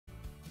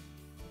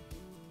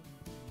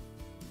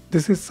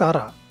This is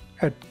Sarah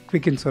at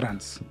Quick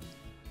Insurance,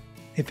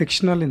 a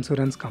fictional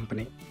insurance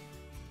company.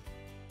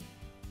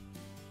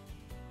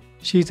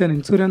 She is an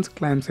insurance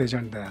claims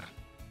agent there.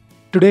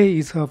 Today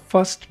is her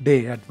first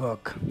day at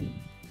work.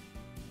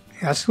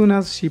 As soon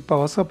as she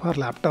powers up her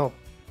laptop,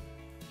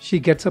 she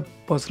gets a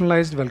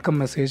personalized welcome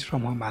message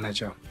from her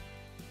manager.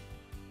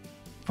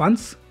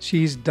 Once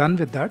she is done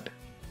with that,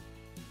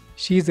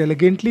 she is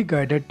elegantly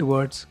guided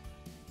towards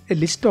a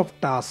list of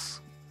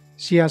tasks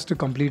she has to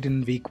complete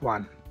in week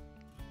 1.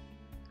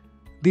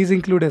 These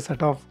include a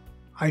set of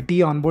IT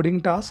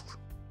onboarding tasks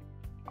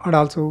and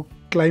also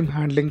claim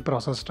handling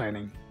process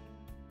training.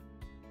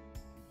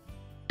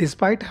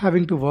 Despite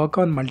having to work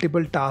on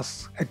multiple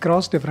tasks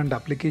across different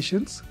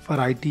applications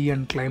for IT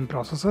and claim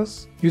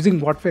processes,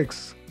 using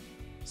Whatfix,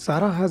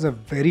 Sarah has a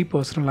very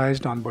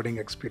personalized onboarding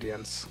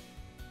experience.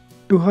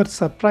 To her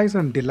surprise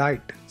and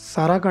delight,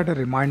 Sarah got a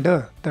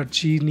reminder that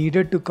she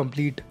needed to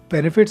complete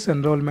benefits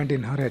enrollment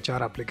in her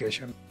HR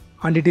application,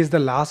 and it is the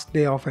last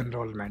day of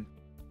enrollment.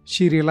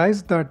 She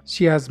realized that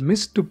she has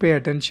missed to pay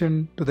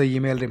attention to the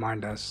email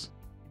reminders.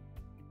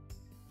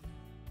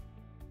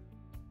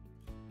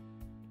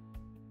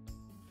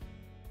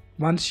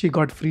 Once she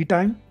got free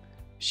time,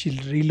 she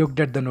re-looked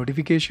at the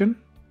notification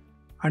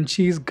and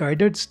she is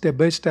guided step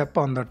by step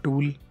on the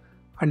tool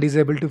and is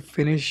able to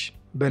finish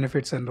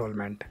benefits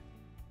enrollment.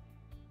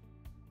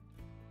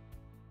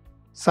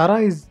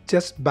 Sarah is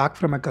just back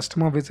from a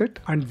customer visit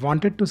and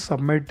wanted to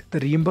submit the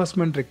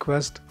reimbursement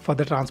request for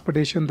the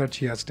transportation that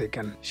she has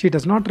taken. She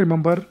does not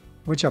remember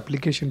which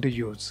application to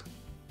use.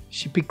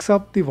 She picks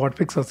up the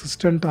Whatfix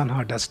assistant on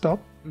her desktop,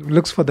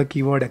 looks for the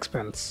keyword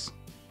expense.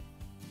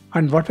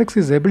 And Whatfix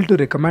is able to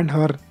recommend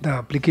her the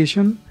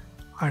application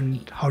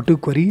and how-to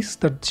queries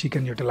that she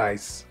can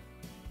utilize.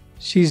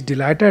 She is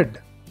delighted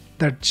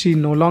that she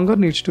no longer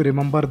needs to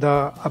remember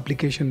the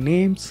application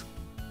names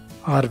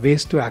or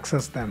ways to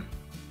access them.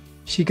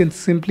 She can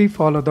simply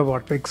follow the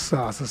Whatfix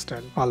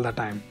assistant all the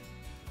time.